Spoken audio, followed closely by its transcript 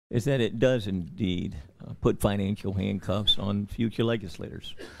is that it does indeed put financial handcuffs on future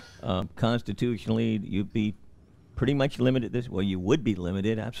legislators. Constitutionally, you'd be pretty much limited this. Well, you would be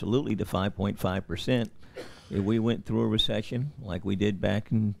limited absolutely to 5.5%. If we went through a recession like we did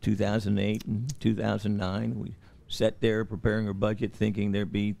back in 2008 and 2009, we sat there preparing our budget thinking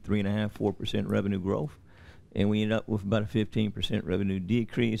there'd be 3.5%, 4% revenue growth, and we ended up with about a 15% revenue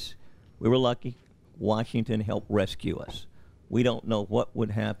decrease. We were lucky. Washington helped rescue us. We don't know what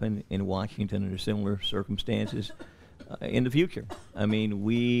would happen in Washington under similar circumstances in the future. I mean,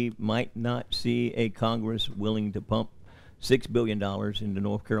 we might not see a Congress willing to pump $6 billion into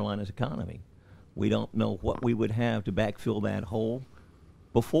North Carolina's economy. We don't know what we would have to backfill that hole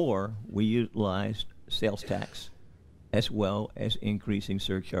before we utilized sales tax as well as increasing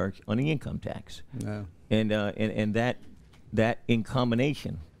surcharge on the income tax. No. And that in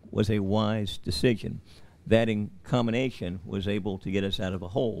combination was a wise decision. That in combination was able to get us out of a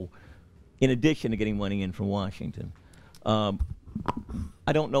hole in addition to getting money in from Washington. I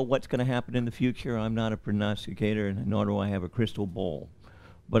don't know what's going to happen in the future. I'm not a prognosticator, nor do I have a crystal ball.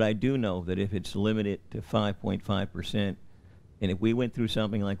 But I do know that if it's limited to 5.5%, and if we went through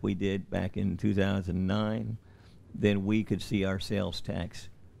something like we did back in 2009, then we could see our sales tax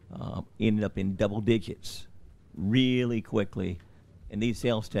end up in double digits really quickly. And these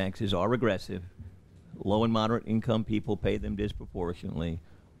sales taxes are regressive. Low and moderate income people pay them disproportionately,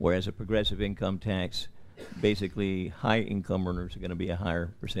 whereas a progressive income tax, basically high income earners are going to be a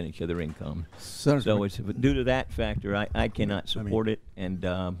higher percentage of their income. So it's due to that factor, I cannot support it, and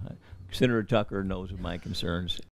Senator Tucker knows of my concerns.